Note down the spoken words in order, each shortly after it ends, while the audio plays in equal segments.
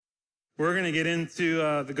We're going to get into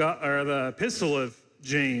the epistle of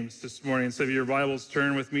James this morning. So if your Bibles,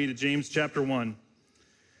 turn with me to James chapter 1.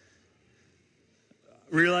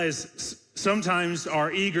 Realize sometimes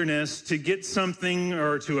our eagerness to get something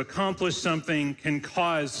or to accomplish something can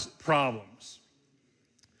cause problems.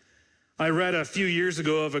 I read a few years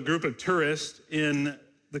ago of a group of tourists in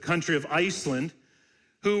the country of Iceland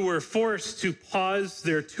who were forced to pause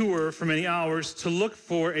their tour for many hours to look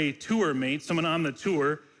for a tour mate, someone on the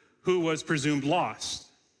tour, who was presumed lost.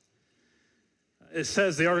 It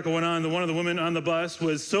says, the article went on, that one of the women on the bus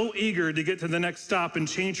was so eager to get to the next stop and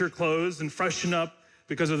change her clothes and freshen up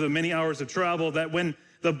because of the many hours of travel that when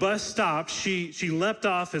the bus stopped, she leapt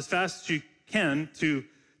off as fast as she can to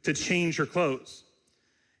change her clothes.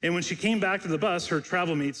 And when she came back to the bus, her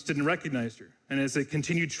travel mates didn't recognize her. And as they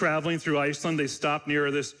continued traveling through Iceland, they stopped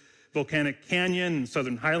near this volcanic canyon in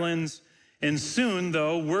southern highlands. And soon,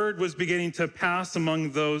 though, word was beginning to pass among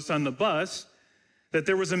those on the bus that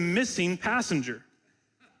there was a missing passenger.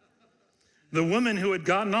 The woman who had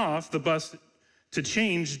gotten off the bus to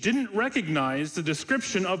change didn't recognize the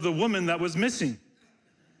description of the woman that was missing.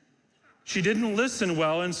 She didn't listen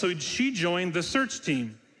well, and so she joined the search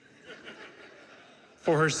team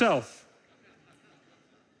for herself.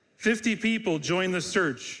 50 people joined the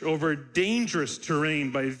search over dangerous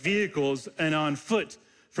terrain by vehicles and on foot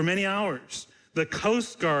for many hours. The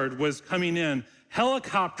Coast Guard was coming in.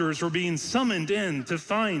 Helicopters were being summoned in to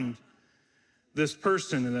find this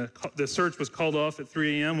person. And the search was called off at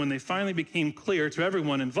 3 a.m. when they finally became clear to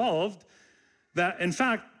everyone involved that, in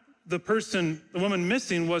fact, the woman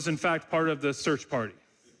missing was, in fact, part of the search party.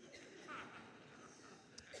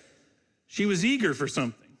 She was eager for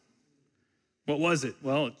something. What was it?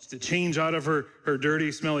 Well, it's to change out of her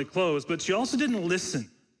dirty, smelly clothes, but she also didn't listen.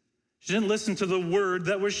 She didn't listen to the word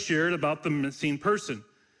that was shared about the missing person.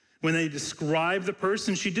 When they described the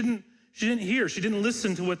person, she didn't hear. She didn't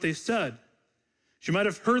listen to what they said. She might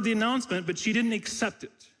have heard the announcement, but she didn't accept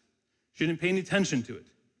it. She didn't pay any attention to it.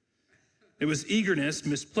 It was eagerness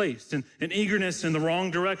misplaced, and eagerness in the wrong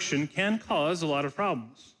direction can cause a lot of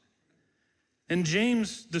problems. And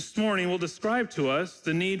James this morning will describe to us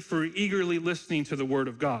the need for eagerly listening to the word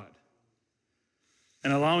of God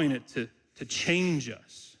and allowing it to change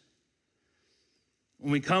us.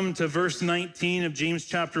 When we come to verse 19 of James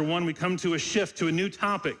chapter 1, we come to a shift to a new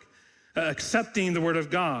topic, accepting the word of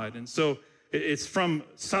God. And so it's from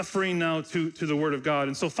suffering now to the word of God.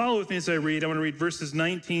 And so follow with me as I read. I want to read verses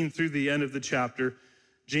 19 through the end of the chapter,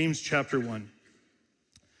 James chapter 1.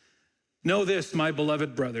 Know this, my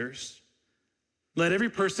beloved brothers, let every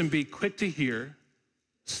person be quick to hear,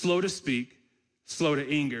 slow to speak, slow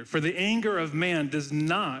to anger. For the anger of man does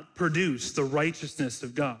not produce the righteousness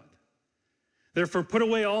of God. Therefore, put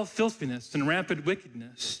away all filthiness and rampant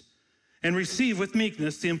wickedness, and receive with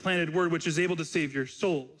meekness the implanted word which is able to save your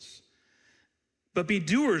souls. But be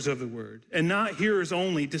doers of the word, and not hearers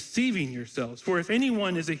only, deceiving yourselves. For if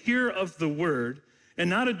anyone is a hearer of the word and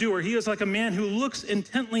not a doer, he is like a man who looks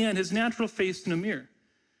intently at his natural face in a mirror.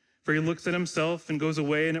 For he looks at himself and goes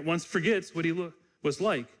away and at once forgets what he was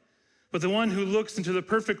like. But the one who looks into the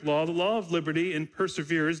perfect law, the law of liberty, and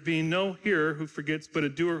perseveres, being no hearer who forgets, but a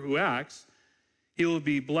doer who acts, he will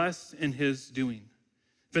be blessed in his doing.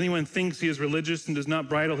 If anyone thinks he is religious and does not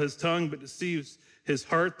bridle his tongue, but deceives his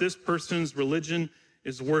heart, this person's religion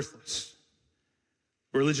is worthless.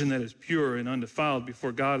 Religion that is pure and undefiled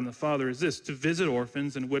before God and the Father is this: to visit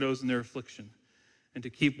orphans and widows in their affliction, and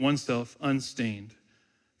to keep oneself unstained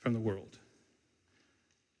from the world.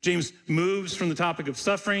 James moves from the topic of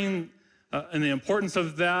suffering and the importance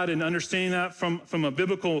of that and understanding that from a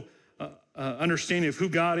biblical understanding of who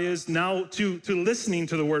God is, now to listening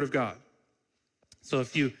to the word of God. So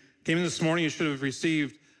if you came in this morning, you should have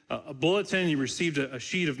received a bulletin, you received a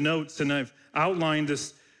sheet of notes, and I've outlined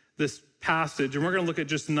this passage, and we're going to look at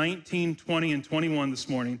just 19, 20, and 21 this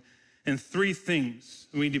morning, and three things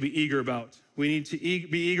we need to be eager about. We need to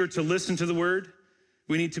be eager to listen to the word,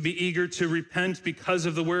 we need to be eager to repent because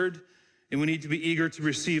of the word, and we need to be eager to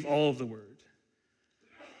receive all of the word.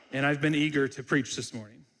 And I've been eager to preach this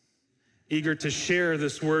morning, eager to share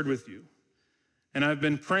this word with you. And I've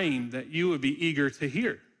been praying that you would be eager to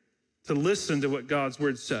hear, to listen to what God's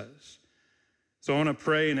word says. So I want to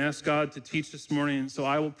pray and ask God to teach this morning. And so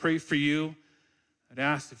I will pray for you. I'd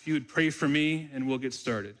ask if you would pray for me, and we'll get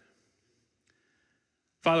started.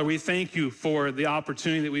 Father, we thank you for the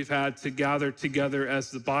opportunity that we've had to gather together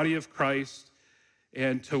as the body of Christ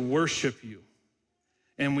and to worship you.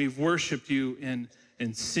 And we've worshiped you in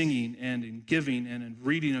singing and in giving and in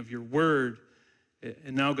reading of your word.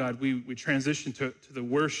 And now, God, we transition to the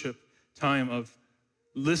worship time of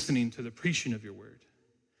listening to the preaching of your word.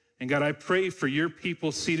 And God, I pray for your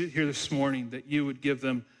people seated here this morning that you would give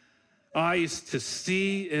them eyes to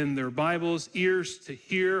see in their Bibles, ears to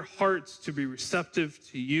hear, hearts to be receptive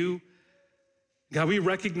to you. God, we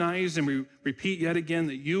recognize and we repeat yet again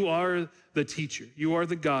that you are the teacher. You are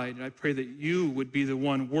the guide. And I pray that you would be the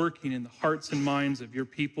one working in the hearts and minds of your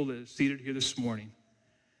people that are seated here this morning.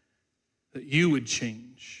 That you would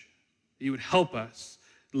change. That you would help us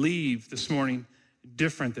leave this morning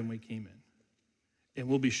different than we came in. And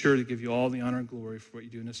we'll be sure to give you all the honor and glory for what you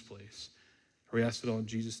do in this place. We ask it all in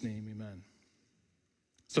Jesus' name, amen.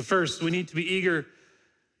 So first, we need to be eager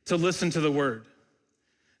to listen to the word.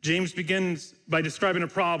 James begins by describing a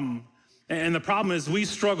problem, and the problem is we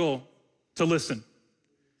struggle to listen.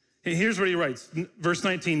 And here's what he writes, verse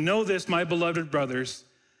 19, "Know this, my beloved brothers,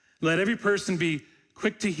 let every person be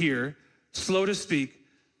quick to hear, slow to speak,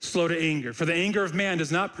 slow to anger. For the anger of man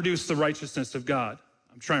does not produce the righteousness of God."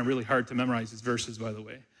 I'm trying really hard to memorize these verses, by the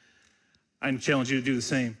way. I challenge you to do the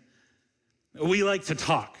same. We like to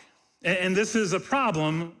talk, and this is a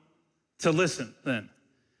problem to listen then.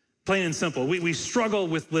 Plain and simple, we struggle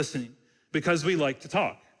with listening because we like to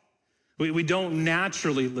talk. We don't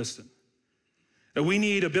naturally listen. We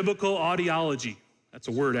need a biblical audiology. That's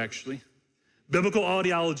a word, actually. Biblical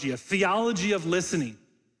audiology, a theology of listening.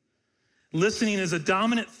 Listening is a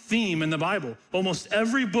dominant theme in the Bible. Almost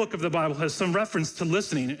every book of the Bible has some reference to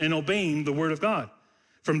listening and obeying the word of God.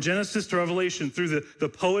 From Genesis to Revelation, through the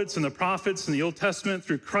poets and the prophets in the Old Testament,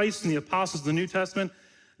 through Christ and the apostles in the New Testament,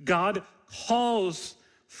 God calls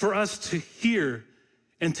for us to hear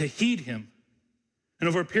and to heed him. And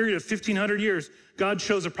over a period of 1,500 years, God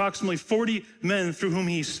chose approximately 40 men through whom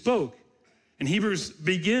he spoke. And Hebrews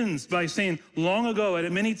begins by saying, long ago, at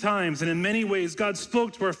many times and in many ways, God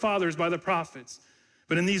spoke to our fathers by the prophets.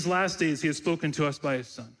 But in these last days, he has spoken to us by his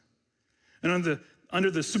Son. And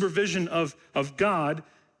under the supervision of God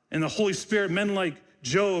and the Holy Spirit, men like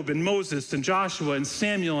Job and Moses and Joshua and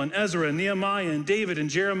Samuel and Ezra and Nehemiah and David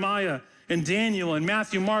and Jeremiah and Daniel and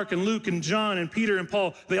Matthew, Mark and Luke and John and Peter and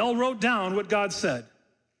Paul, they all wrote down what God said.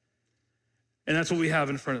 And that's what we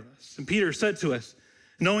have in front of us. And Peter said to us,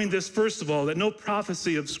 knowing this, first of all, that no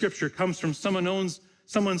prophecy of Scripture comes from someone's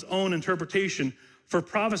own interpretation, for no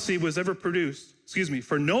prophecy was ever produced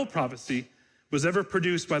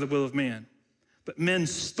by the will of man. But men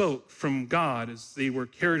spoke from God as they were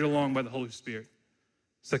carried along by the Holy Spirit.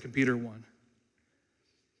 2 Peter 1.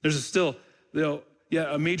 There's still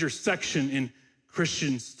a major section in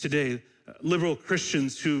Christians today, liberal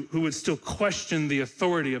Christians who would still question the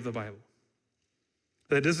authority of the Bible.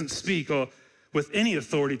 That doesn't speak with any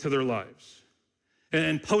authority to their lives.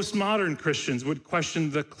 And postmodern Christians would question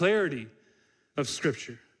the clarity of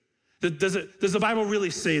Scripture. Does the Bible really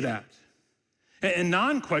say that? And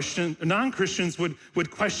non-Christians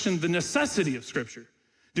would question the necessity of Scripture.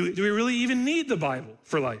 Do we really even need the Bible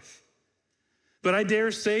for life? But I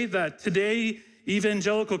dare say that today,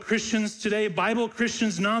 evangelical Christians today, Bible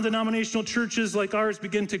Christians, non-denominational churches like ours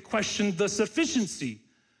begin to question the sufficiency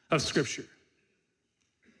of Scripture.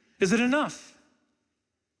 Is it enough?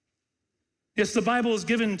 Yes, the Bible is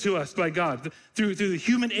given to us by God through the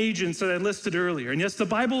human agents that I listed earlier. And yes, the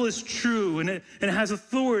Bible is true and it has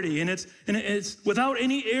authority and it's without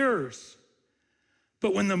any errors.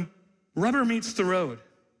 But when the rubber meets the road,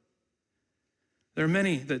 there are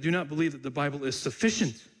many that do not believe that the Bible is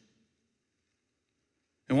sufficient.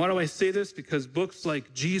 And why do I say this? Because books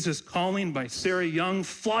like Jesus Calling by Sarah Young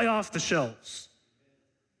fly off the shelves.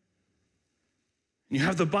 You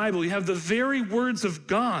have the Bible, you have the very words of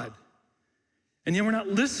God, and yet we're not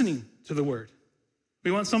listening to the word.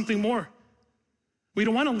 We want something more. We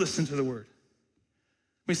don't want to listen to the word.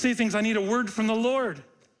 We say things, I need a word from the Lord.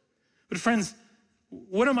 But friends,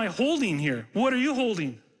 what am I holding here? What are you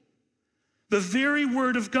holding? The very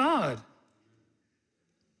word of God.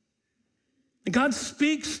 And God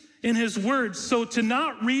speaks in his word, so to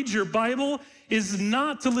not read your Bible is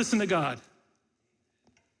not to listen to God.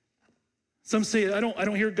 Some say, I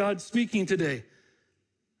don't hear God speaking today.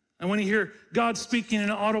 I want to hear God speaking in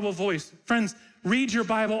an audible voice. Friends, read your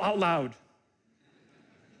Bible out loud.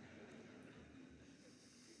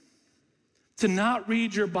 To not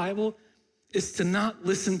read your Bible is to not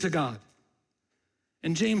listen to God.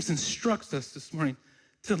 And James instructs us this morning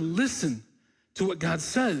to listen to what God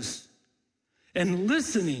says. And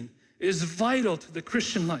listening is vital to the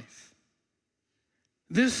Christian life.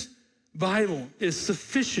 This Bible is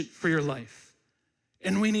sufficient for your life,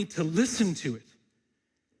 and we need to listen to it.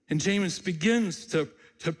 And James begins to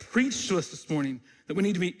preach to us this morning that we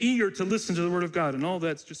need to be eager to listen to the word of God, and all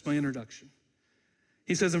that's just my introduction.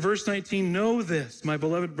 He says in verse 19, know this, my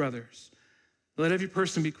beloved brothers, let every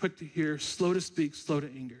person be quick to hear, slow to speak, slow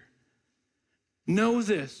to anger. Know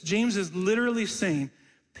this. James is literally saying,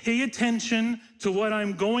 pay attention to what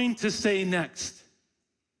I'm going to say next.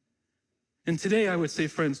 And today I would say,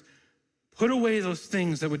 friends, put away those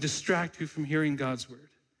things that would distract you from hearing God's word.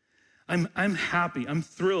 I'm happy, I'm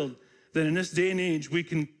thrilled that in this day and age we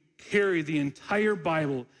can carry the entire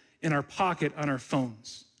Bible in our pocket on our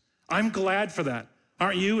phones. I'm glad for that.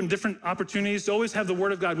 Aren't you? In different opportunities to always have the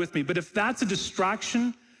word of God with me. But if that's a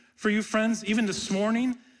distraction for you, friends, even this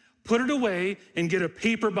morning, put it away and get a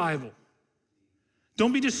paper Bible.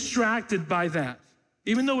 Don't be distracted by that.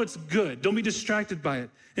 Even though it's good, don't be distracted by it.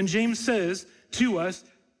 And James says to us,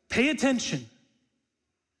 pay attention.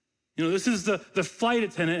 You know, this is the flight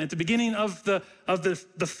attendant at the beginning of the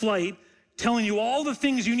flight telling you all the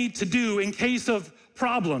things you need to do in case of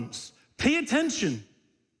problems. Pay attention,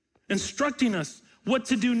 instructing us what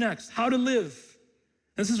to do next, how to live.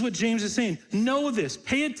 This is what James is saying. Know this,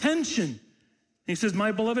 pay attention. He says,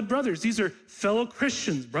 my beloved brothers, these are fellow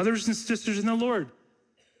Christians, brothers and sisters in the Lord.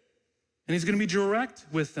 And he's going to be direct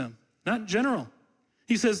with them, not general.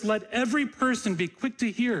 He says, let every person be quick to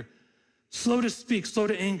hear, slow to speak, slow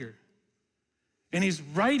to anger. And he's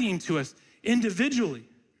writing to us individually.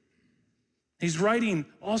 He's writing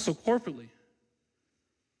also corporately.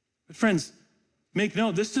 But friends, make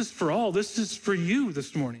note, this is for all. This is for you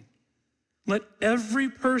this morning. Let every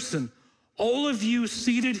person, all of you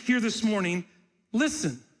seated here this morning,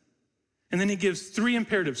 listen. And then he gives 3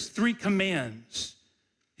 imperatives, 3 commands.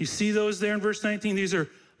 You see those there in verse 19? These are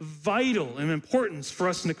vital and importance for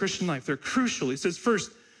us in the Christian life. They're crucial. He says,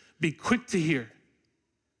 first, be quick to hear.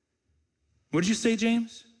 What did you say,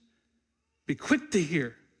 James? Be quick to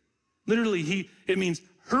hear. Literally, it means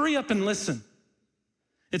hurry up and listen.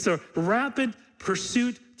 It's a rapid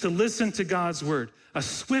pursuit to listen to God's word, a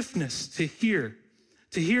swiftness to hear.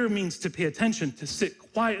 To hear means to pay attention, to sit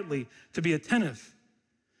quietly, to be attentive.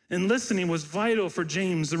 And listening was vital for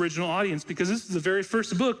James' original audience because this is the very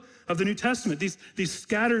first book of the New Testament. These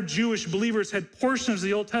scattered Jewish believers had portions of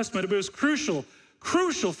the Old Testament, but it was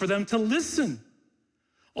crucial for them to listen.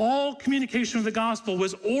 All communication of the gospel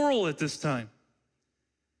was oral at this time.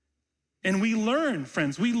 And we learn,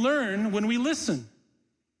 friends, we learn when we listen.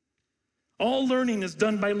 All learning is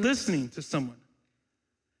done by listening to someone.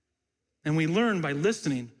 And we learn by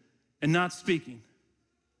listening and not speaking.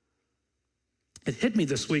 It hit me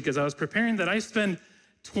this week as I was preparing that I spend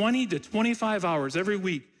 20 to 25 hours every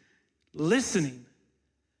week listening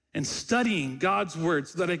and studying God's word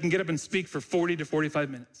so that I can get up and speak for 40 to 45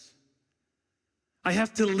 minutes. I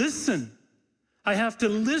have to listen. I have to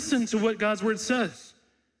listen to what God's word says.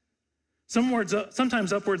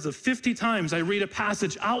 Sometimes upwards of 50 times I read a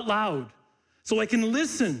passage out loud so I can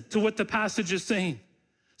listen to what the passage is saying,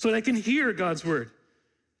 so that I can hear God's word.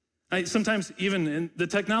 I sometimes, even in the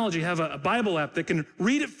technology, have a Bible app that can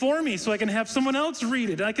read it for me so I can have someone else read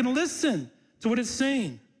it. I can listen to what it's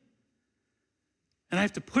saying. And I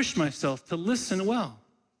have to push myself to listen well.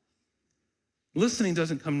 Listening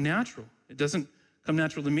doesn't come natural. It doesn't come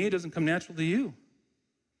natural to me. It doesn't come natural to you.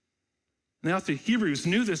 And the author of Hebrews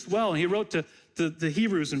knew this well. He wrote to the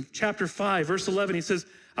Hebrews in chapter 5, verse 11. He says,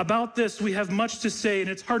 about this we have much to say, and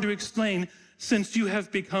it's hard to explain since you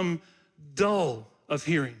have become dull of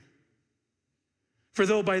hearing. For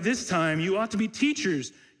though by this time you ought to be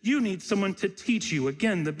teachers, you need someone to teach you,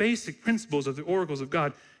 again, the basic principles of the oracles of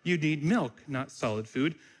God. You need milk, not solid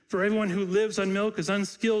food. For everyone who lives on milk is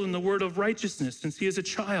unskilled in the word of righteousness, since he is a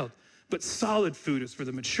child. But solid food is for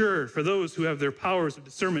the mature, for those who have their powers of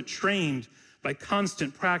discernment trained by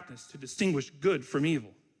constant practice to distinguish good from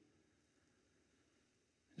evil.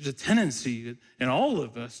 There's a tendency in all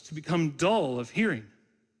of us to become dull of hearing.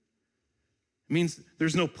 It means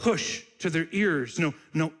there's no push to their ears,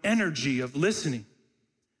 no energy of listening.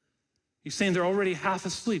 He's saying they're already half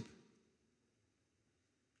asleep.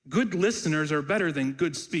 Good listeners are better than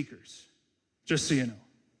good speakers, just so you know.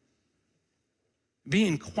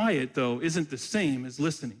 Being quiet, though, isn't the same as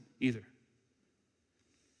listening either.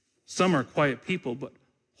 Some are quiet people, but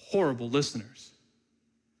horrible listeners.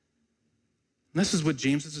 And this is what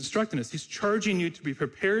James is instructing us. He's charging you to be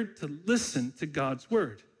prepared to listen to God's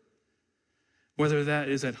word. Whether that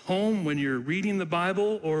is at home when you're reading the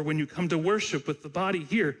Bible or when you come to worship with the body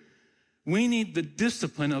here, we need the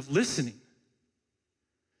discipline of listening.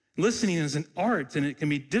 Listening is an art, and it can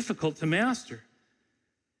be difficult to master.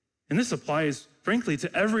 And this applies, frankly,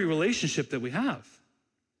 to every relationship that we have.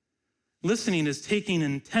 Listening is taking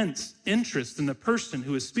intense interest in the person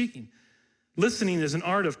who is speaking. Listening is an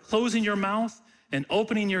art of closing your mouth and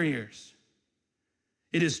opening your ears.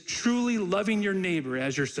 It is truly loving your neighbor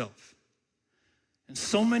as yourself. And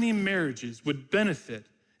so many marriages would benefit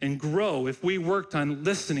and grow if we worked on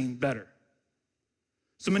listening better.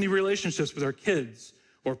 So many relationships with our kids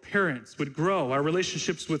or parents would grow. Our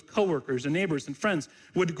relationships with coworkers and neighbors and friends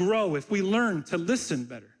would grow if we learned to listen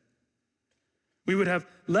better. We would have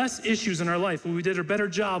less issues in our life when we did a better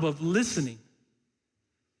job of listening.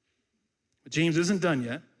 But James isn't done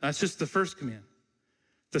yet. That's just the first command.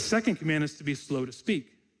 The second command is to be slow to speak.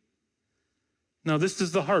 Now, this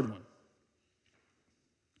is the hard one.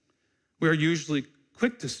 We are usually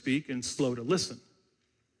quick to speak and slow to listen.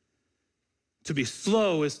 To be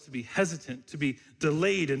slow is to be hesitant, to be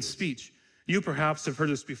delayed in speech. You perhaps have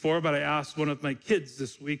heard this before, but I asked one of my kids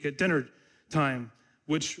this week at dinner time,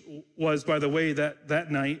 which was, by the way,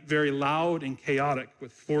 that night, very loud and chaotic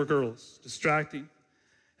with 4 girls, distracting.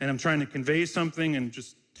 And I'm trying to convey something and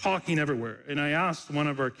just talking everywhere. And I asked one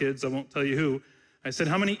of our kids, I won't tell you who, I said,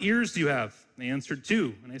 how many ears do you have? And they answered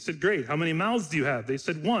 2. And I said, great. How many mouths do you have? They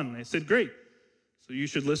said 1. And I said, great. So you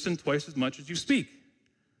should listen twice as much as you speak.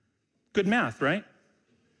 Good math, right?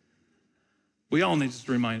 We all need to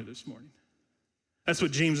be reminded this morning. That's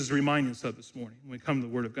what James is reminding us of this morning when we come to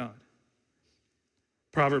the Word of God.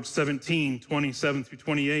 Proverbs 17:27 through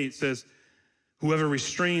 28 says, whoever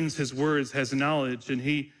restrains his words has knowledge, and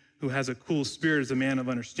he who has a cool spirit is a man of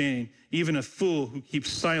understanding. Even a fool who keeps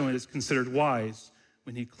silent is considered wise.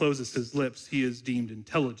 When he closes his lips, he is deemed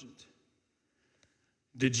intelligent.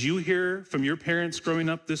 Did you hear from your parents growing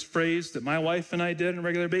up this phrase that my wife and I did on a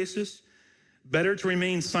regular basis? Better to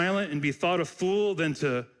remain silent and be thought a fool than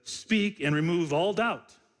to speak and remove all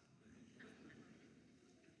doubt.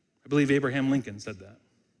 I believe Abraham Lincoln said that.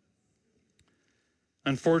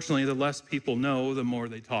 Unfortunately, the less people know, the more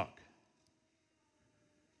they talk.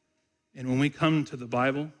 And when we come to the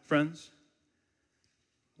Bible, friends,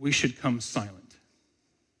 we should come silent.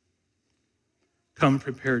 Come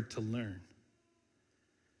prepared to learn.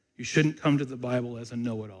 You shouldn't come to the Bible as a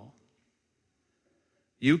know-it-all.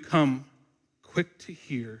 You come quick to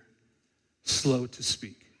hear, slow to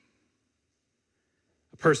speak.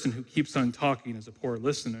 A person who keeps on talking is a poor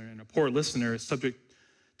listener, and a poor listener is subject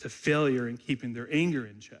to failure in keeping their anger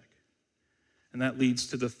in check. And that leads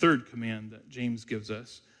to the third command that James gives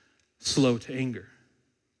us, slow to anger.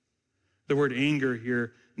 The word anger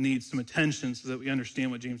here needs some attention so that we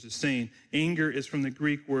understand what James is saying. Anger is from the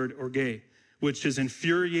Greek word orge, which is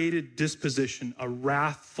infuriated disposition, a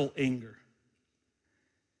wrathful anger.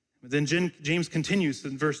 But then James continues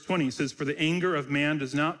in verse 20. He says, for the anger of man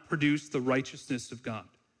does not produce the righteousness of God.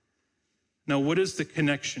 Now, what is the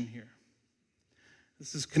connection here?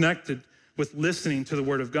 This is connected with listening to the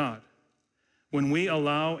word of God. When we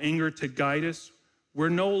allow anger to guide us, we're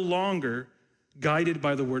no longer guided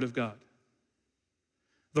by the word of God.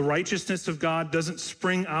 The righteousness of God doesn't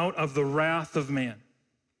spring out of the wrath of man.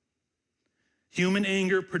 Human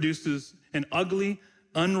anger produces an ugly,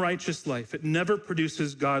 unrighteous life. It never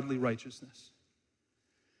produces godly righteousness.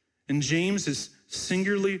 And James is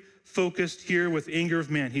singularly focused here with anger of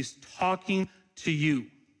man. He's talking to you.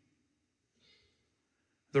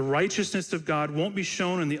 The righteousness of God won't be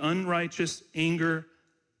shown in the unrighteous anger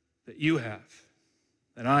that you have,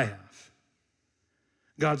 that I have.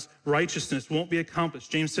 God's righteousness won't be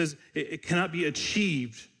accomplished. James says it cannot be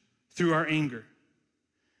achieved through our anger.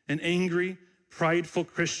 An angry, prideful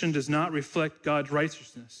Christian does not reflect God's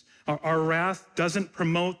righteousness. Our wrath doesn't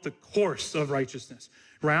promote the course of righteousness.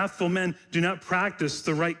 Wrathful men do not practice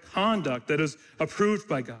the right conduct that is approved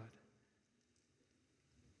by God.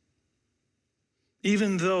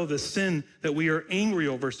 Even though the sin that we are angry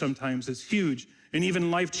over sometimes is huge and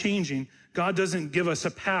even life-changing, God doesn't give us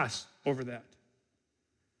a pass over that.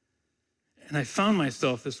 And I found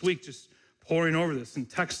myself this week just poring over this and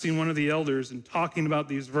texting one of the elders and talking about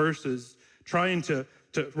these verses, trying to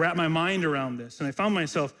wrap my mind around this. And I found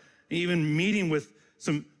myself even meeting with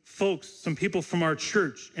some folks, some people from our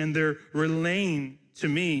church, and they're relaying to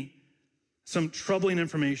me some troubling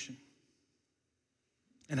information.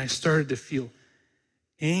 And I started to feel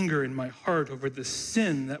anger in my heart over the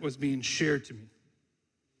sin that was being shared to me.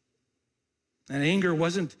 And anger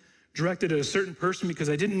wasn't directed at a certain person because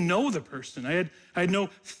I didn't know the person. I had no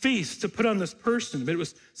face to put on this person, but it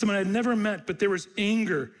was someone I'd never met, but there was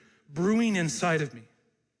anger brewing inside of me.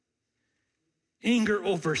 Anger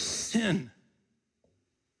over sin.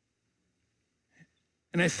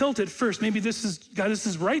 And I felt at first, maybe this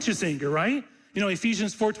is righteous anger, right? You know,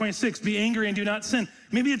 Ephesians 4:26, be angry and do not sin.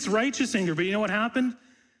 Maybe it's righteous anger, but you know what happened?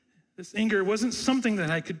 This anger wasn't something that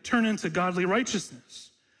I could turn into godly righteousness.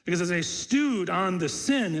 Because as I stewed on the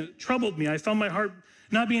sin, it troubled me. I found my heart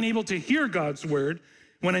not being able to hear God's word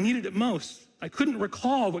when I needed it most. I couldn't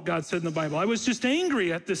recall what God said in the Bible. I was just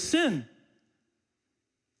angry at the sin.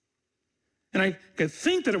 And I could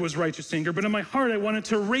think that it was righteous anger, but in my heart, I wanted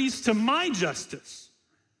to raise to my justice.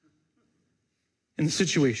 in the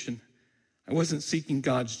situation, I wasn't seeking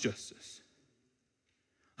God's justice.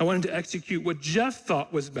 I wanted to execute what Jeff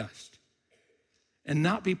thought was best and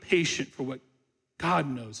not be patient for what God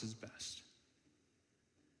knows is best.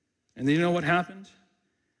 And then you know what happened?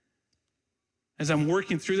 As I'm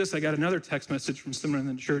working through this, I got another text message from someone in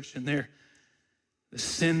the church, and the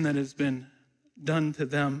sin that has been done to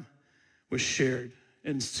them was shared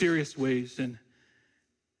in serious ways. And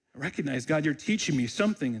I recognized, God, you're teaching me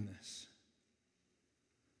something in this.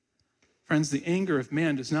 Friends, the anger of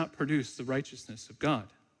man does not produce the righteousness of God.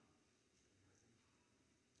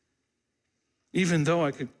 Even though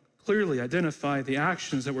I could clearly identify the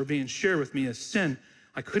actions that were being shared with me as sin,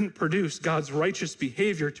 I couldn't produce God's righteous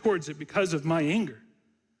behavior towards it because of my anger.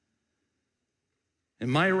 And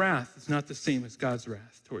my wrath is not the same as God's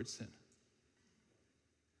wrath towards sin.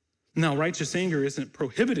 Now, righteous anger isn't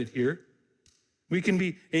prohibited here. We can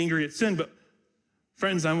be angry at sin, but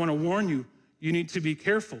friends, I want to warn you, you need to be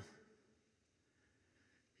careful.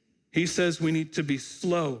 He says we need to be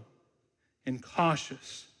slow and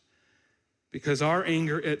cautious because our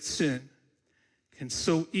anger at sin can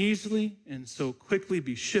so easily and so quickly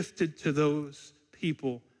be shifted to those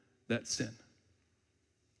people that sin.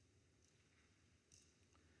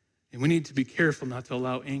 And we need to be careful not to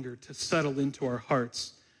allow anger to settle into our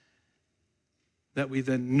hearts that we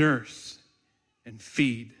then nurse and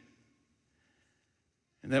feed,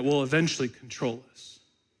 and that will eventually control us.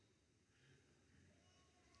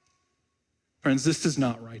 Friends, this is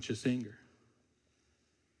not righteous anger.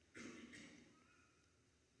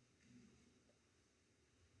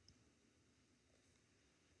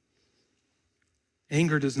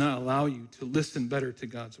 Anger does not allow you to listen better to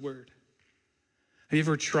God's word. Have you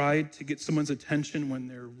ever tried to get someone's attention when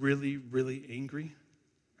they're really, really angry?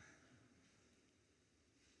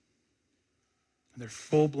 And they're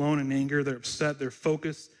full-blown in anger, they're upset, they're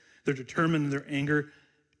focused, they're determined in their anger,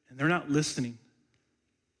 and they're not listening.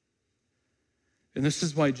 And this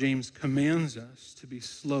is why James commands us to be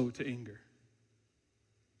slow to anger.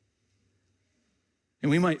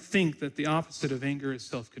 And we might think that the opposite of anger is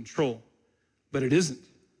self-control, but it isn't.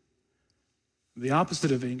 The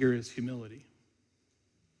opposite of anger is humility.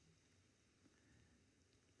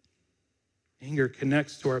 Anger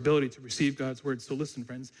connects to our ability to receive God's word. So listen,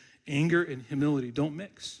 friends, anger and humility don't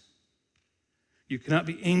mix. You cannot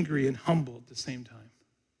be angry and humble at the same time.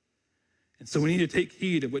 And so we need to take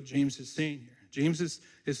heed of what James is saying here. James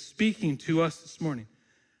is speaking to us this morning.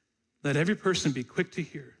 Let every person be quick to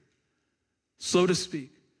hear, slow to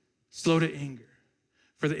speak, slow to anger.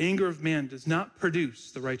 For the anger of man does not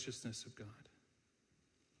produce the righteousness of God.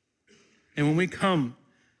 And when we come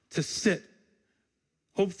to sit,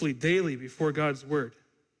 hopefully daily before God's word,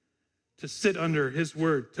 to sit under his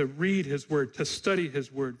word, to read his word, to study his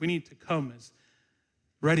word, we need to come as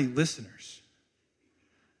ready listeners,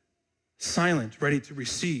 silent, ready to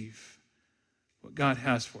receive what God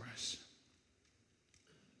has for us.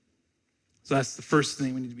 So that's the first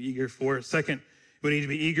thing we need to be eager for. Second, we need to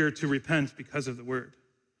be eager to repent because of the word.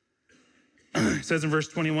 It says in verse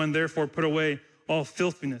 21, therefore put away all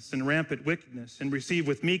filthiness and rampant wickedness and receive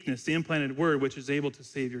with meekness the implanted word which is able to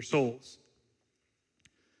save your souls.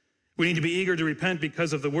 We need to be eager to repent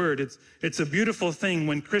because of the word. It's a beautiful thing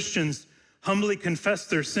when Christians humbly confess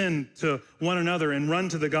their sin to one another and run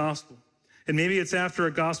to the gospel. And maybe it's after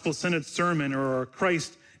a gospel-centered sermon or a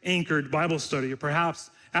Christ-anchored Bible study, or perhaps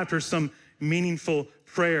after some meaningful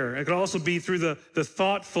prayer. It could also be through the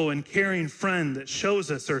thoughtful and caring friend that shows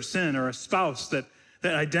us our sin, or a spouse that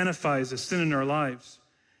identifies the sin in our lives.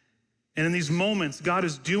 And in these moments, God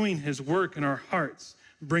is doing his work in our hearts,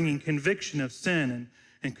 bringing conviction of sin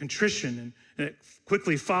and contrition, and it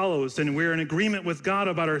quickly follows, and we're in agreement with God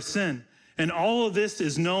about our sin. And all of this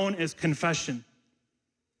is known as confession.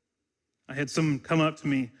 I had someone come up to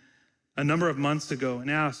me a number of months ago and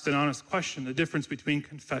asked an honest question, the difference between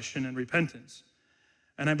confession and repentance.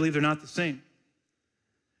 And I believe they're not the same.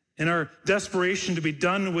 In our desperation to be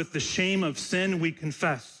done with the shame of sin, we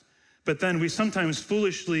confess. But then we sometimes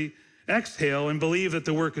foolishly exhale and believe that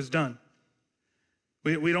the work is done.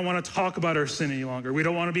 We don't want to talk about our sin any longer. We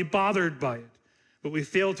don't want to be bothered by it. But we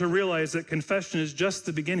fail to realize that confession is just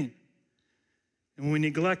the beginning. And when we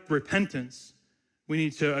neglect repentance, we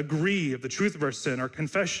need to agree of the truth of our sin, our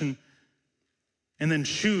confession, and then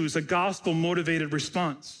choose a gospel-motivated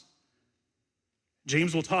response.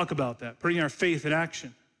 James will talk about that, putting our faith in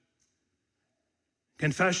action.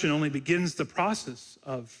 Confession only begins the process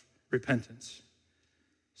of repentance.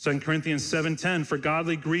 2 Corinthians 7:10, for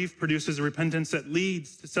godly grief produces a repentance that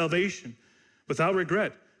leads to salvation without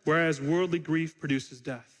regret, whereas worldly grief produces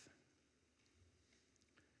death.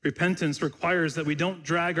 Repentance requires that we don't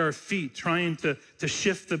drag our feet trying to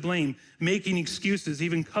shift the blame, making excuses,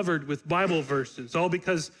 even covered with Bible verses, all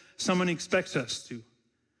because someone expects us to.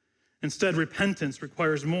 Instead, repentance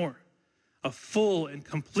requires more, a full and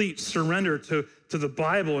complete surrender to the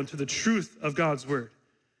Bible and to the truth of God's word.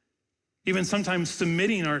 Even sometimes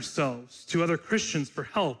submitting ourselves to other Christians for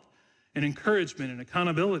help and encouragement and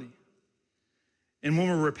accountability. And when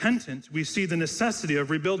we're repentant, we see the necessity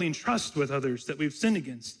of rebuilding trust with others that we've sinned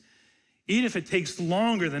against, even if it takes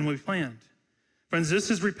longer than we planned. Friends,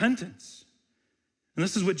 this is repentance. And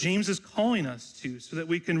this is what James is calling us to so that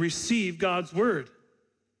we can receive God's word.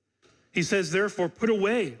 He says, therefore, put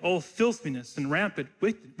away all filthiness and rampant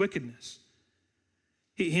wickedness.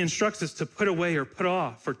 He instructs us to put away or put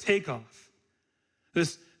off or take off.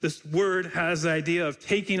 This word has the idea of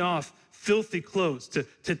taking off filthy clothes,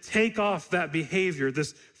 to take off that behavior,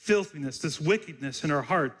 this filthiness, this wickedness in our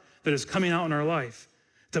heart that is coming out in our life,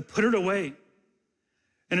 to put it away.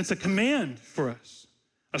 And it's a command for us,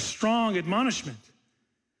 a strong admonishment.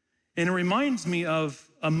 And it reminds me of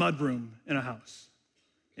a mudroom in a house.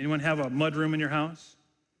 Anyone have a mudroom in your house?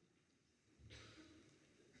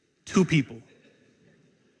 2 people.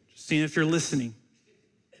 Just seeing if you're listening.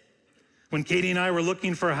 When Katie and I were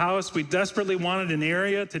looking for a house, we desperately wanted an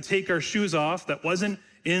area to take our shoes off that wasn't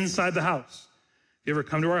inside the house. If you ever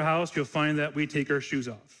come to our house, you'll find that we take our shoes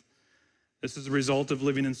off. This is a result of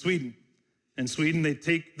living in Sweden. In Sweden,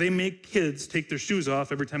 they make kids take their shoes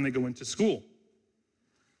off every time they go into school.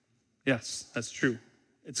 Yes, that's true.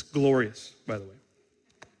 It's glorious, by the way.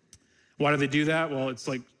 Why do they do that? Well, it's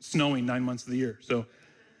like snowing 9 months of the year. So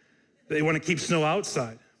they want to keep snow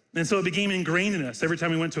outside. And so it became ingrained in us. Every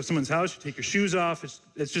time we went to someone's house, you take your shoes off.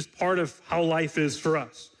 It's just part of how life is for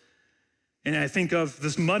us. And I think of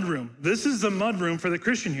this mudroom. This is the mudroom for the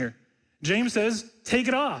Christian here. James says, take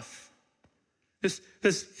it off. This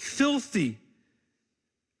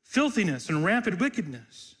filthiness and rampant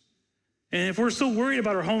wickedness. And if we're so worried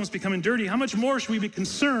about our homes becoming dirty, how much more should we be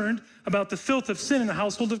concerned about the filth of sin in the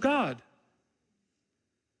household of God?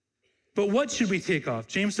 But what should we take off?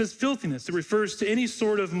 James says filthiness. It refers to any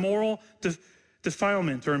sort of moral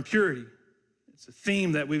defilement or impurity. It's a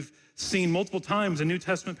theme that we've seen multiple times in New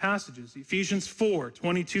Testament passages. Ephesians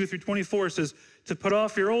 4:22-24 says, to put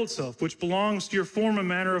off your old self, which belongs to your former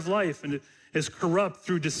manner of life and is corrupt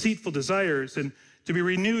through deceitful desires, and to be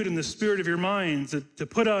renewed in the spirit of your minds, to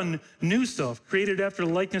put on new self, created after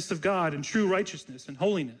the likeness of God in true righteousness and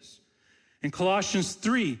holiness. In Colossians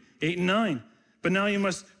 3:8-9, but now you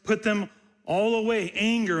must put them all away,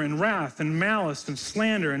 anger and wrath and malice and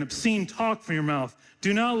slander and obscene talk from your mouth.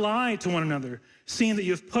 Do not lie to one another, seeing that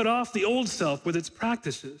you have put off the old self with its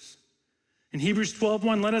practices. In Hebrews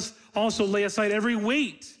 12:1, let us also lay aside every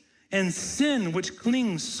weight and sin which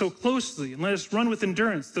clings so closely, and let us run with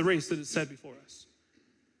endurance the race that is set before us.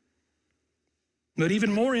 But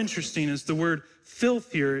even more interesting is the word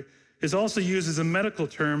filth here is also used as a medical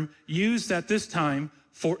term used at this time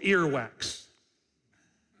for earwax,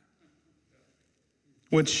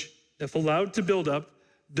 which, if allowed to build up,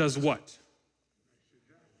 does what?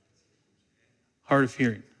 Hard of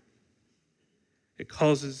hearing. It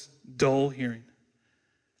causes dull hearing.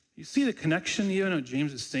 You see the connection even what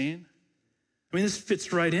James is saying? I mean, this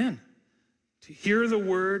fits right in. To hear the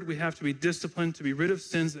word, we have to be disciplined to be rid of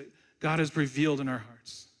sins that God has revealed in our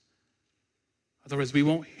hearts. Otherwise, we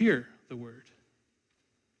won't hear the word.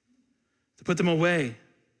 To put them away.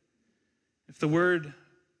 If the word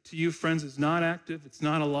to you, friends, is not active, it's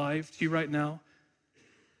not alive to you right now,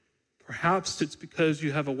 perhaps it's because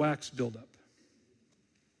you have a wax buildup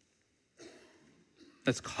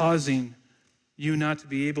that's causing you not to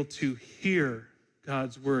be able to hear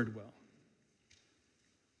God's word well.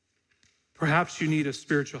 Perhaps you need a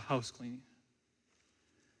spiritual house cleaning.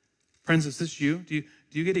 Friends, is this you? Do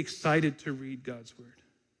you get excited to read God's word?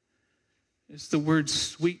 Is the word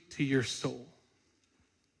sweet to your soul?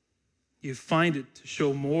 You find it to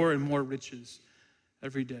show more and more riches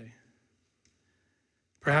every day.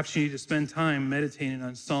 Perhaps you need to spend time meditating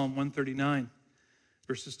on Psalm 139,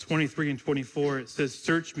 verses 23 and 24. It says,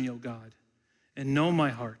 search me, O God, and know my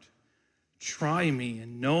heart. Try me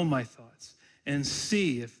and know my thoughts, and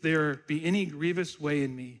see if there be any grievous way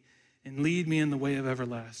in me, and lead me in the way of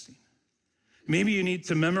everlasting. Maybe you need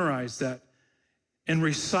to memorize that and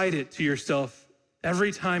recite it to yourself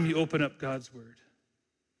every time you open up God's word.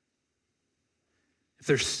 If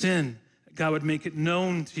there's sin, God would make it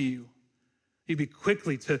known to you. You'd be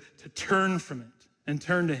quickly to turn from it and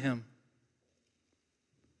turn to him.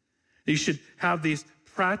 You should have these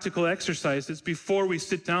practical exercises before we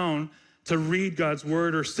sit down to read God's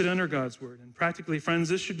word or sit under God's word. And practically, friends,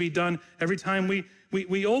 this should be done every time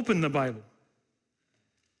we open the Bible.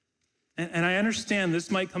 And I understand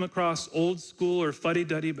this might come across old school or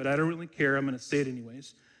fuddy-duddy, but I don't really care. I'm going to say it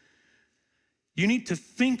anyways. You need to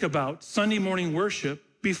think about Sunday morning worship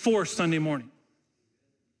before Sunday morning.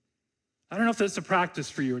 I don't know if that's a practice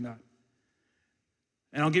for you or not.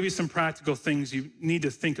 And I'll give you some practical things you need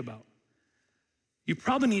to think about. You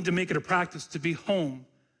probably need to make it a practice to be home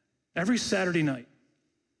every Saturday night.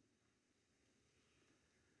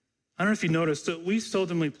 I don't know if you noticed that we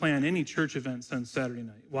seldomly plan any church events on Saturday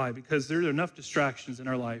night. Why? Because there are enough distractions in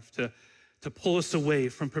our life to pull us away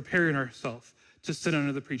from preparing ourselves to sit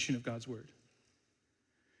under the preaching of God's word.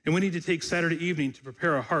 And we need to take Saturday evening to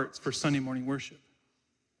prepare our hearts for Sunday morning worship.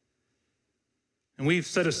 And we've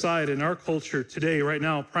set aside in our culture today, right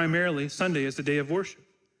now, primarily Sunday as the day of worship.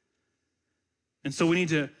 And so we need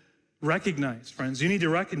to recognize, friends, you need to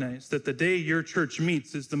recognize that the day your church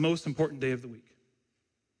meets is the most important day of the week.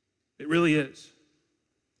 It really is.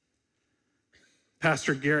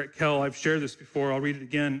 Pastor Garrett Kell, I've shared this before, I'll read it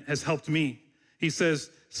again, has helped me. He says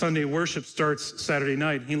Sunday worship starts Saturday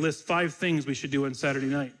night. He lists 5 things we should do on Saturday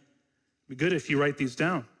night. It'd be good if you write these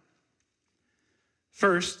down.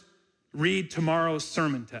 First, read tomorrow's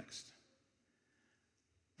sermon text.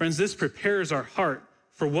 Friends, this prepares our heart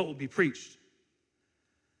for what will be preached.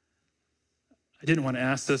 I didn't want to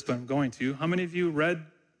ask this, but I'm going to. How many of you read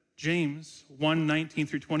James 1:19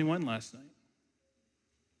 through 21 last night?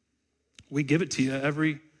 We give it to you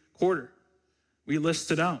every quarter. We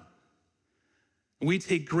list it out. We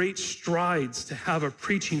take great strides to have a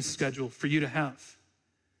preaching schedule for you to have.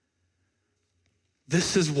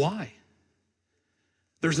 This is why.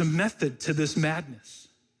 There's a method to this madness.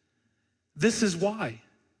 This is why.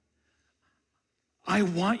 I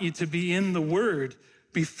want you to be in the Word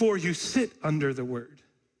before you sit under the Word.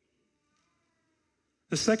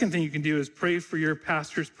 The second thing you can do is pray for your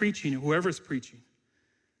pastor's preaching, whoever's preaching.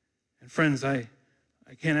 And friends, I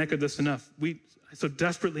can't echo this enough. I so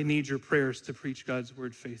desperately need your prayers to preach God's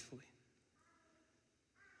word faithfully.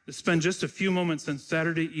 To spend just a few moments on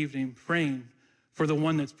Saturday evening praying for the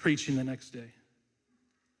one that's preaching the next day.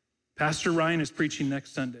 Pastor Ryan is preaching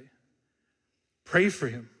next Sunday. Pray for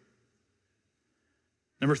him.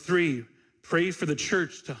 Number 3, pray for the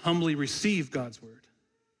church to humbly receive God's word.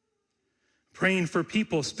 Praying for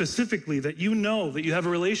people specifically that you know, that you have a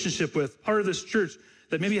relationship with, part of this church,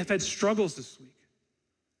 that maybe have had struggles this week.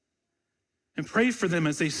 And pray for them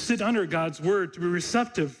as they sit under God's word to be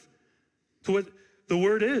receptive to what the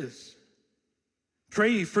word is.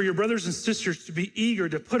 Pray for your brothers and sisters to be eager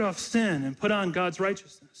to put off sin and put on God's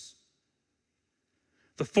righteousness.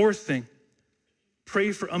 The 4th thing,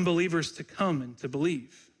 pray for unbelievers to come and to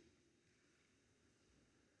believe.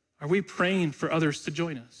 Are we praying for others to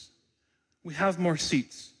join us? We have more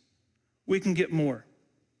seats. We can get more.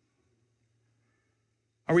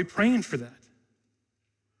 Are we praying for that?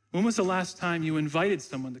 When was the last time you invited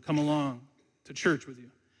someone to come along to church with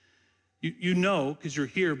you? You know, because you're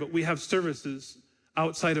here, but we have services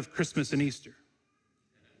outside of Christmas and Easter.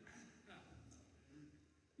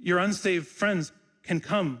 Your unsaved friends can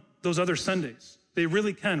come those other Sundays. They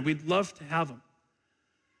really can. We'd love to have them.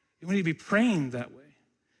 We need to be praying that way.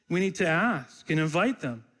 We need to ask and invite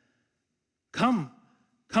them. Come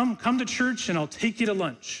to church and I'll take you to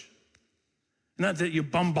lunch. Not that you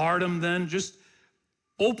bombard them then, just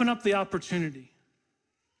open up the opportunity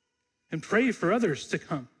and pray for others to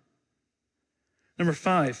come. Number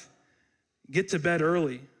 5, get to bed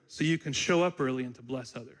early so you can show up early and to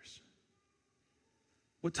bless others.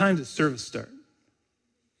 What time does service start?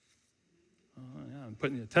 Oh, yeah, I'm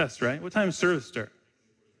putting you to test, right? What time does service start?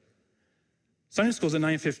 Sunday school's at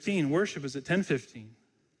 9:15. Worship is at 10:15.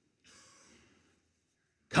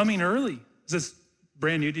 Coming early. Is this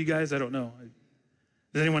brand new to you guys? I don't know.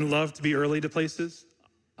 Does anyone love to be early to places?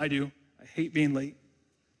 I do. I hate being late.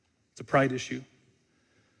 It's a pride issue.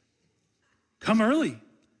 Come early.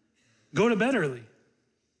 Go to bed early.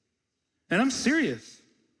 And I'm serious.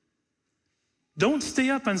 Don't stay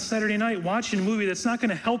up on Saturday night watching a movie that's not going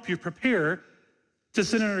to help you prepare to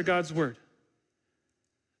sit under God's word.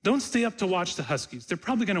 Don't stay up to watch the Huskies. They're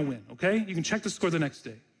probably going to win, okay? You can check the score the next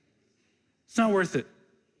day. It's not worth it.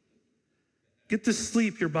 Get the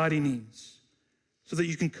sleep your body needs so that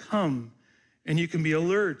you can come and you can be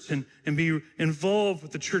alert and be involved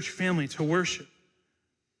with the church family to worship.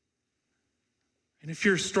 And if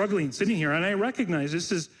you're struggling sitting here, and I recognize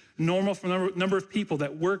this is normal for a number of people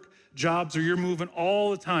that work jobs or you're moving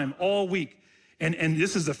all the time, all week, and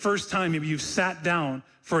this is the first time maybe you've sat down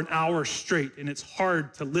for an hour straight and it's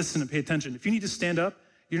hard to listen and pay attention. If you need to stand up,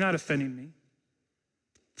 you're not offending me.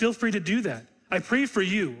 feel free to do that. I pray for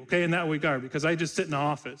you, okay, in that regard, because I just sit in the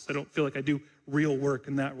office. I don't feel like I do real work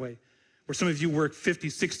in that way. Where some of you work 50,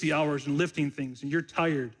 60 hours and lifting things and you're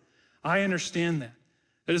tired. I understand that.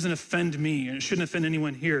 That doesn't offend me, and it shouldn't offend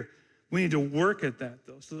anyone here. We need to work at that,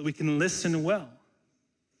 though, so that we can listen well.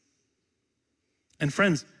 And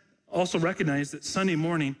friends, also recognize that Sunday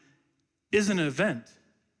morning is an event.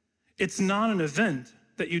 It's not an event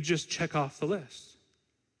that you just check off the list.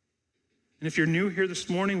 And if you're new here this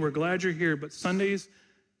morning, we're glad you're here, but Sundays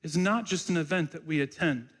is not just an event that we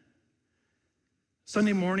attend.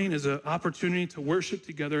 Sunday morning is an opportunity to worship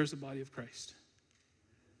together as a body of Christ.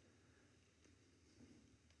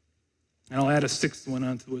 And I'll add a sixth one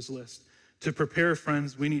onto his list. To prepare,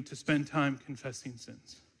 friends, we need to spend time confessing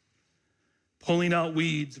sins, pulling out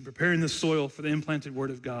weeds and preparing the soil for the implanted word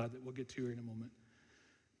of God that we'll get to here in a moment.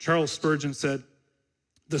 Charles Spurgeon said,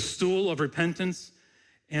 "The stool of repentance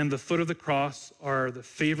and the foot of the cross are the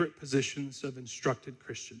favorite positions of instructed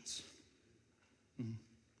Christians."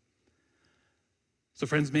 So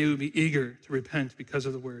friends, may we be eager to repent because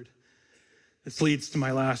of the word. This leads to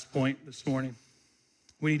my last point this morning.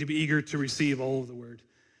 We need to be eager to receive all of the word.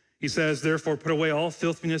 He says, "Therefore put away all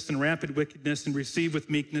filthiness and rampant wickedness and receive with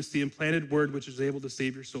meekness the implanted word which is able to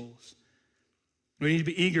save your souls." We need to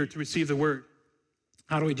be eager to receive the word.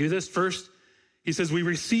 How do we do this? First, he says we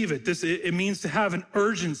receive it. It means to have an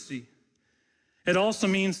urgency. It also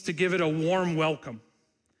means to give it a warm welcome.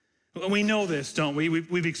 We know this, don't we?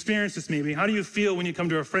 We've experienced this maybe. How do you feel when you come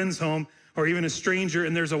to a friend's home or even a stranger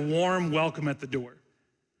and there's a warm welcome at the door?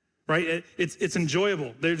 Right? It's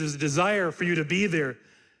enjoyable. There's a desire for you to be there.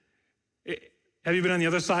 Have you been on the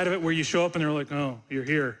other side of it where you show up and they're like, "Oh, you're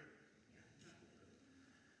here"?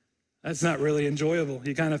 That's not really enjoyable.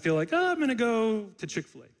 You kind of feel like, "Oh, I'm going to go to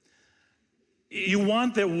Chick-fil-A." You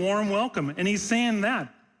want that warm welcome. And he's saying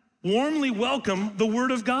that. Warmly welcome the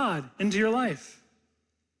word of God into your life.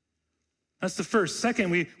 That's the first. Second,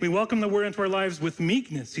 we welcome the word into our lives with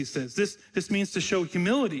meekness, he says. This means to show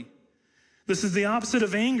humility. This is the opposite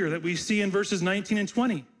of anger that we see in verses 19 and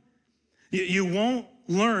 20. You won't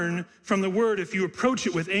learn from the word if you approach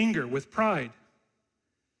it with anger, with pride.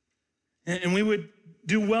 And we would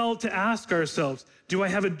do well to ask ourselves, do I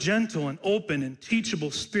have a gentle and open and teachable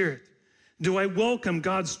spirit? Do I welcome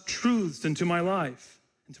God's truths into my life,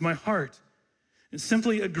 into my heart? And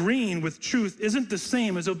simply agreeing with truth isn't the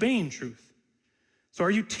same as obeying truth. So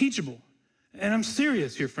are you teachable? And I'm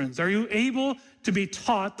serious here, friends. Are you able to be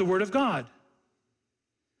taught the word of God?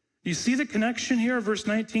 You see the connection here, verse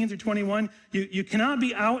 19 through 21? You cannot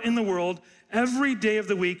be out in the world every day of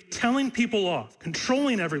the week telling people off,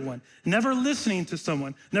 controlling everyone, never listening to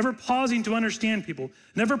someone, never pausing to understand people,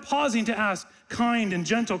 never pausing to ask kind and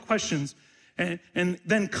gentle questions, and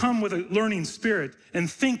then come with a learning spirit and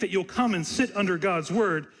think that you'll come and sit under God's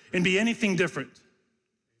word and be anything different.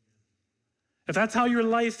 If that's how your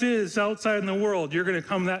life is outside in the world, you're going to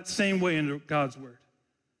come that same way into God's word.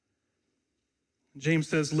 James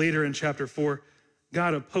says later in chapter 4,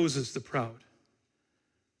 God opposes the proud,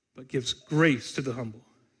 but gives grace to the humble.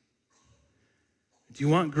 Do you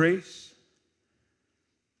want grace?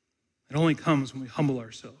 It only comes when we humble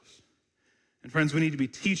ourselves. And friends, we need to be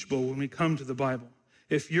teachable when we come to the Bible.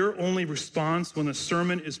 If your only response when a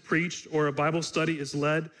sermon is preached or a Bible study is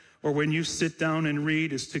led or when you sit down and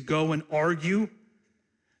read is to go and argue,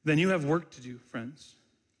 then you have work to do, friends.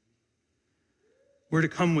 We're to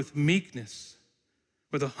come with meekness,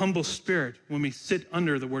 with a humble spirit when we sit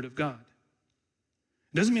under the word of God.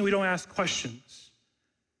 It doesn't mean we don't ask questions.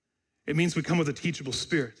 It means we come with a teachable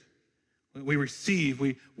spirit. We receive,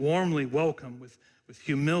 we warmly welcome with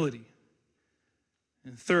humility.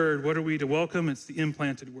 And third, what are we to welcome? It's the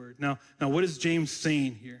implanted word. Now, what is James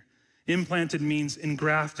saying here? Implanted means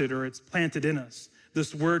engrafted, or it's planted in us.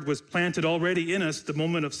 This word was planted already in us the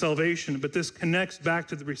moment of salvation, but this connects back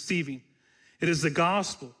to the receiving. It is the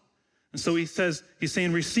gospel. And so he's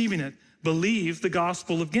saying receiving it, believe the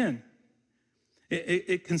gospel again.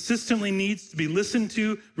 It consistently needs to be listened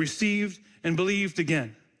to, received, and believed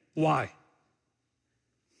again. Why?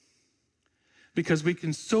 Because we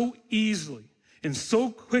can so easily and so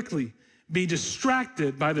quickly be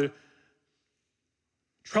distracted by the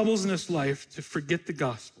troubles in this life to forget the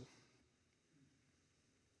gospel.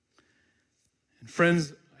 And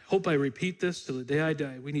friends, I hope I repeat this till the day I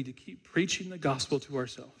die. We need to keep preaching the gospel to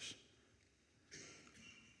ourselves,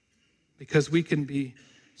 because we can be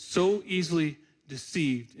so easily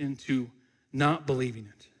deceived into not believing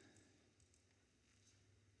it.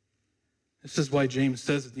 This is why James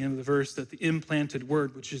says at the end of the verse that the implanted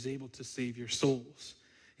word, which is able to save your souls.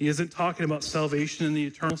 He isn't talking about salvation in the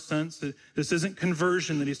eternal sense. This isn't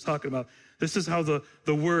conversion that he's talking about. This is how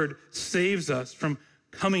the word saves us from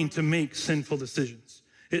coming to make sinful decisions.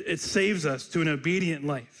 It saves us to an obedient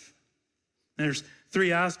life. And there's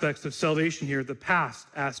three aspects of salvation here. The past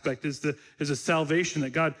aspect is a salvation that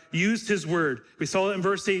God used his word. We saw it in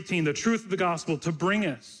verse 18, the truth of the gospel to bring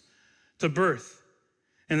us to birth.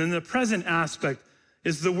 And then the present aspect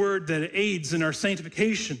is the word that aids in our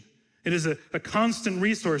sanctification. It is a constant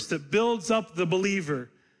resource that builds up the believer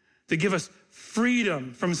to give us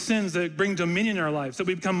freedom from sins that bring dominion in our lives, that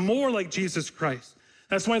we become more like Jesus Christ.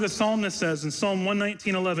 That's why the psalmist says in Psalm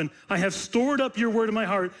 119:11, I have stored up your word in my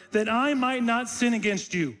heart that I might not sin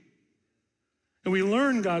against you. And we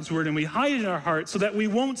learn God's word and we hide it in our heart so that we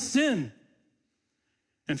won't sin.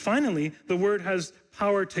 And finally, the word has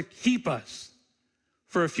power to keep us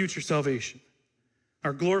for a future salvation,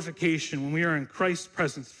 our glorification when we are in Christ's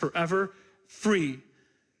presence forever, free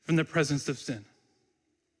from the presence of sin.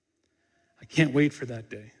 I can't wait for that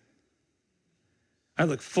day. I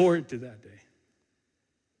look forward to that day.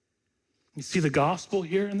 You see the gospel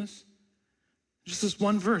here in this? Just this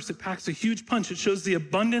one verse, it packs a huge punch. It shows the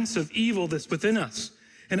abundance of evil that's within us.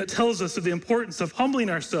 And it tells us of the importance of humbling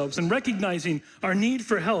ourselves and recognizing our need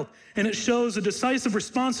for help. And it shows a decisive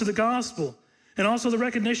response to the gospel and also the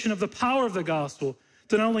recognition of the power of the gospel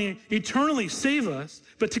to not only eternally save us,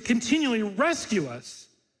 but to continually rescue us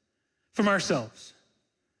from ourselves.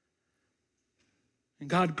 And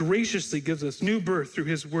God graciously gives us new birth through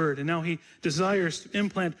his word. And now he desires to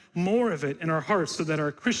implant more of it in our hearts so that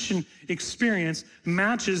our Christian experience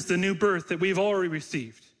matches the new birth that we've already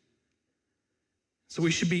received. So we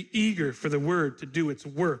should be eager for the word to do its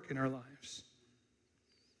work in our lives.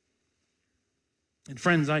 And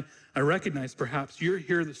friends, I recognize perhaps you're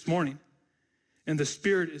here this morning and the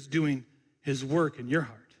Spirit is doing his work in your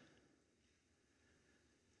heart.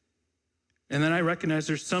 And then I recognize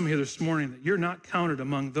there's some here this morning that you're not counted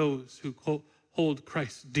among those who hold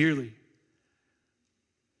Christ dearly,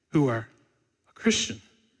 who are a Christian.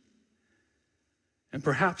 And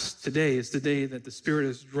perhaps today is the day that the Spirit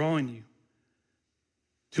is drawing you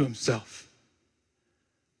to himself,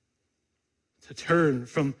 to turn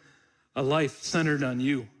from a life centered on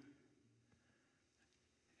you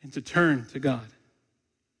and to turn to God.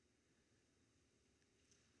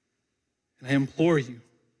 And I implore you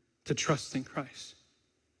to trust in Christ,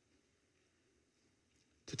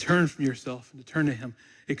 to turn from yourself and to turn to him.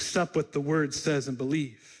 Accept what the word says and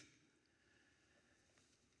believe.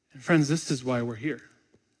 And friends, this is why we're here.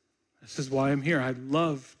 This is why I'm here. I'd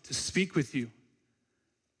love to speak with you.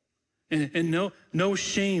 And no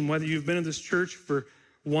shame whether you've been in this church for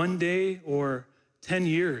one day or 10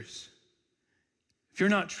 years. If you're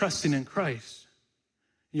not trusting in Christ,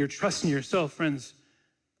 you're trusting yourself, friends,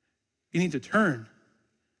 you need to turn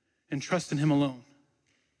and trust in him alone.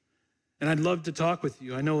 And I'd love to talk with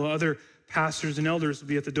you. I know other pastors and elders will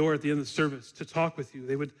be at the door at the end of the service to talk with you.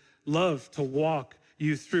 They would love to walk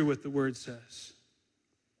you through what the word says.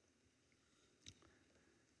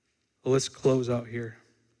 Well, let's close out here.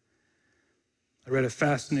 I read a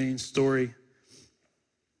fascinating story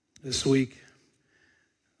this week.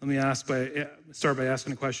 Let me start by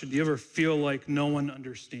asking a question. Do you ever feel like no one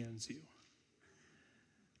understands you?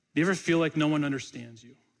 Do you ever feel like no one understands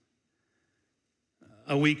you?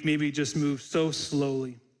 A week maybe just moves so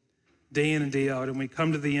slowly, day in and day out, and we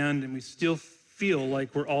come to the end and we still feel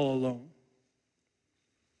like we're all alone.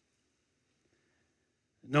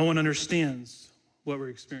 No one understands what we're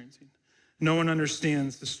experiencing. No one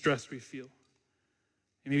understands the stress we feel.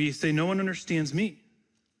 And maybe you say, no one understands me.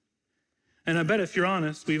 And I bet if you're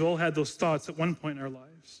honest, we've all had those thoughts at one point in our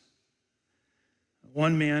lives.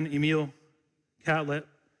 One man, Emile Catlett,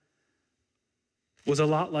 was a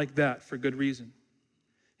lot like that for good reason.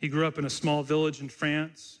 He grew up in a small village in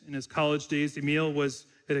France. In his college days, Emile was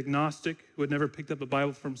an agnostic who had never picked up a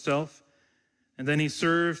Bible for himself. And then he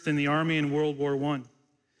served in the army in World War I.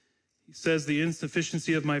 He says, the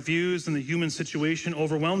insufficiency of my views and the human situation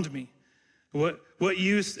overwhelmed me. What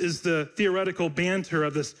use is the theoretical banter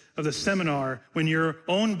of the seminar when your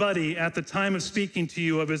own buddy at the time of speaking to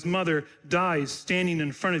you of his mother dies standing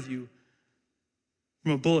in front of you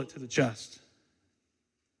from a bullet to the chest?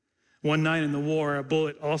 One night in the war, a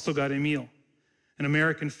bullet also got Emile. An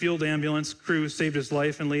American field ambulance crew saved his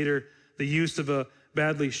life, and later the use of a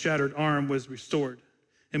badly shattered arm was restored.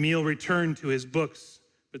 Emile returned to his books,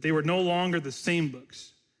 but they were no longer the same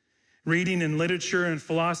books. Reading in literature and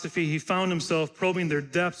philosophy, he found himself probing their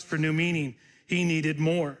depths for new meaning. He needed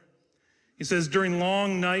more. He says, during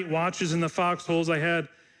long night watches in the foxholes, I had,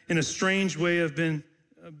 in a strange way, have been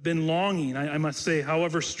longing, I must say,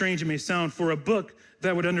 however strange it may sound, for a book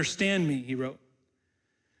that would understand me, he wrote.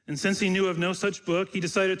 And since he knew of no such book, he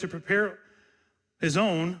decided to prepare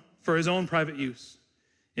for his own private use.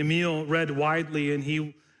 Emil read widely, and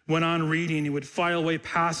he went on reading. He would file away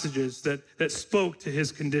passages that spoke to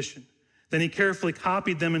his condition. Then he carefully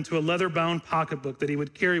copied them into a leather-bound pocketbook that he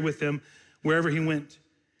would carry with him wherever he went.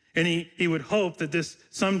 And he would hope that this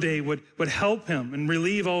someday would help him and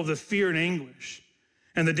relieve all of the fear and anguish.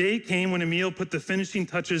 And the day came when Emil put the finishing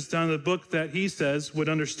touches on the book that he says would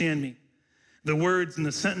understand me, the words and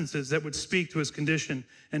the sentences that would speak to his condition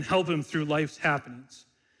and help him through life's happenings.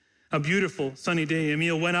 A beautiful sunny day,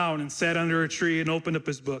 Emil went out and sat under a tree and opened up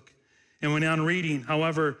his book and went on reading.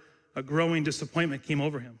 However, a growing disappointment came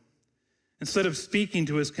over him. Instead of speaking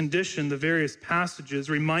to his condition, the various passages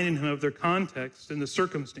reminded him of their context and the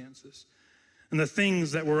circumstances. And the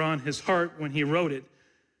things that were on his heart when he wrote it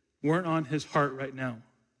weren't on his heart right now.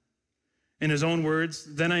 In his own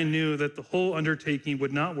words, then I knew that the whole undertaking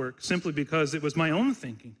would not work simply because it was my own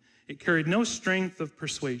thinking. It carried no strength of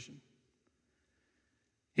persuasion.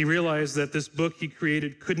 He realized that this book he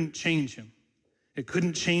created couldn't change him. It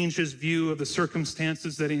couldn't change his view of the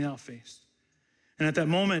circumstances that he now faced. And at that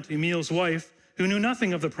moment, Emil's wife, who knew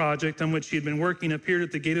nothing of the project on which he had been working, appeared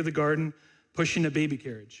at the gate of the garden pushing a baby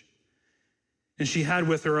carriage. And she had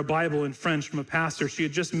with her a Bible in French from a pastor she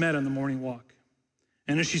had just met on the morning walk.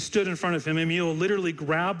 And as she stood in front of him, Emil literally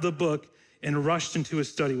grabbed the book and rushed into his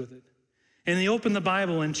study with it. And he opened the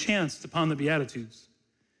Bible and chanced upon the Beatitudes.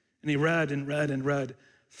 And he read and read and read,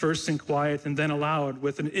 first in quiet and then aloud,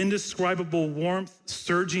 with an indescribable warmth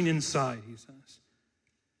surging inside, he says.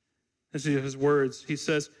 These are his words. He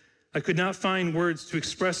says, I could not find words to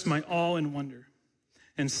express my awe and wonder.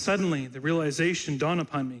 And suddenly the realization dawned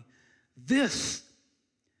upon me. This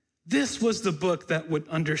was the book that would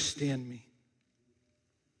understand me.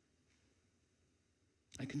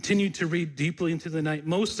 I continued to read deeply into the night,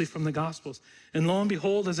 mostly from the Gospels. And lo and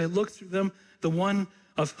behold, as I looked through them, the one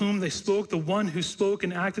of whom they spoke, the one who spoke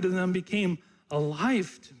and acted in them became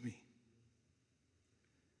alive to me.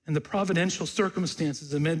 And the providential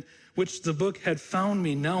circumstances amid which the book had found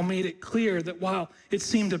me now made it clear that while it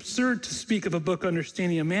seemed absurd to speak of a book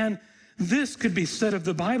understanding a man, this could be said of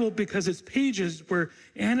the Bible because its pages were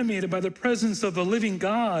animated by the presence of a living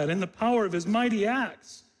God and the power of his mighty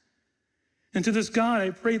acts. And to this God I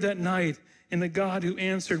prayed that night, and the God who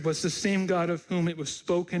answered was the same God of whom it was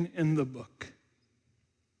spoken in the book.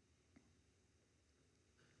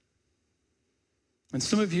 And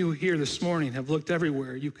some of you here this morning have looked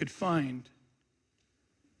everywhere you could find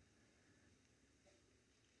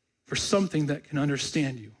for something that can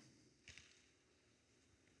understand you.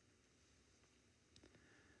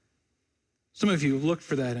 Some of you have looked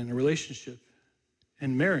for that in a relationship,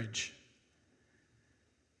 in marriage.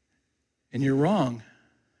 And you're wrong.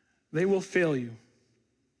 They will fail you.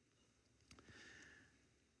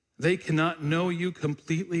 They cannot know you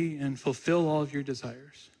completely and fulfill all of your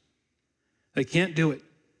desires. They can't do it.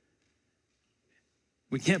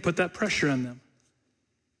 We can't put that pressure on them.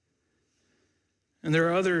 And there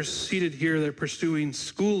are others seated here that are pursuing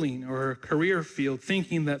schooling or a career field,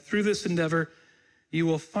 thinking that through this endeavor, you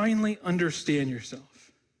will finally understand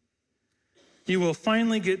yourself. You will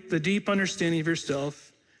finally get the deep understanding of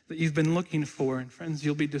yourself that you've been looking for. And friends,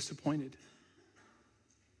 you'll be disappointed.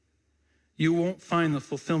 You won't find the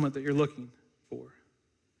fulfillment that you're looking for.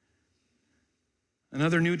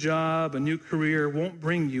 Another new job, a new career won't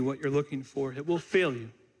bring you what you're looking for. It will fail you.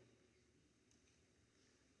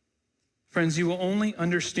 Friends, you will only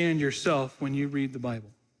understand yourself when you read the Bible.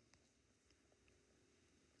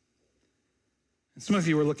 And some of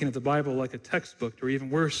you are looking at the Bible like a textbook, or even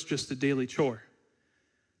worse, just a daily chore.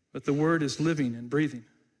 But the Word is living and breathing.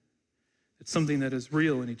 It's something that is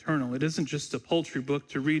real and eternal. It isn't just a paltry book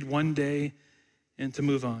to read one day and to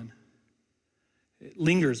move on. It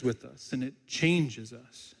lingers with us and it changes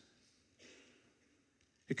us.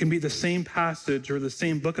 It can be the same passage or the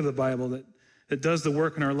same book of the Bible that does the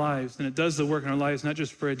work in our lives, and it does the work in our lives not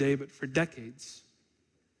just for a day, but for decades.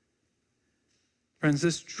 Friends,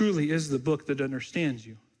 this truly is the book that understands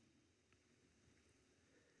you.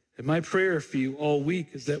 And my prayer for you all week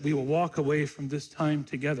is that we will walk away from this time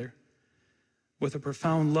together with a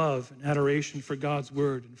profound love and adoration for God's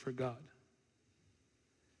word and for God.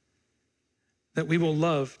 That we will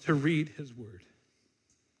love to read his word.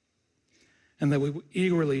 And that we will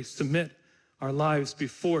eagerly submit our lives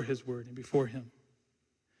before his word and before him.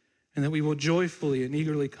 And that we will joyfully and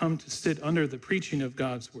eagerly come to sit under the preaching of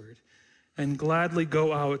God's word and gladly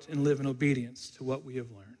go out and live in obedience to what we have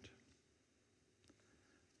learned.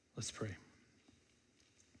 Let's pray.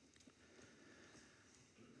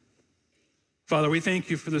 Father, we thank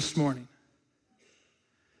you for this morning.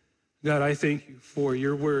 God, I thank you for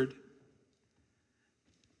your word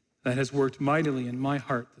that has worked mightily in my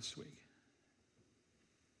heart this week.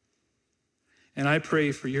 And I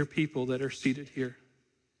pray for your people that are seated here,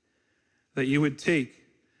 that you would take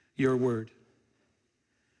your word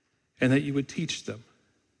and that you would teach them.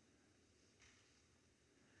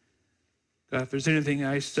 God, if there's anything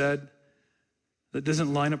I said that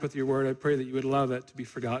doesn't line up with your word, I pray that you would allow that to be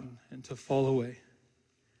forgotten and to fall away.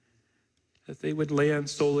 That they would land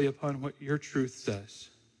solely upon what your truth says.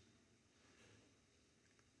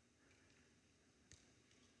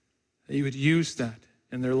 That you would use that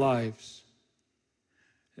in their lives.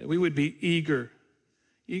 That we would be eager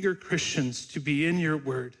Christians to be in your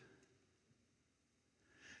word.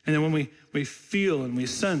 And then when we feel and we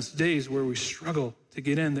sense days where we struggle to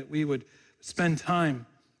get in, that we would spend time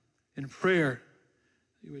in prayer.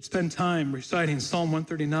 You would spend time reciting Psalm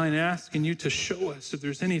 139, asking you to show us if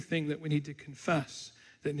there's anything that we need to confess,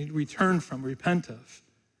 that we need to return from, repent of.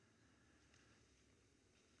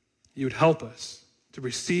 You would help us to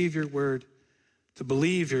receive your word, to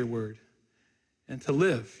believe your word, and to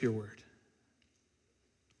live your word.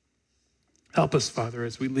 Help us, Father,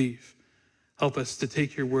 as we leave. Help us to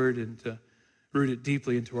take your word and to root it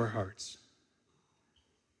deeply into our hearts.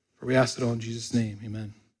 For we ask it all in Jesus' name,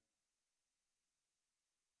 amen.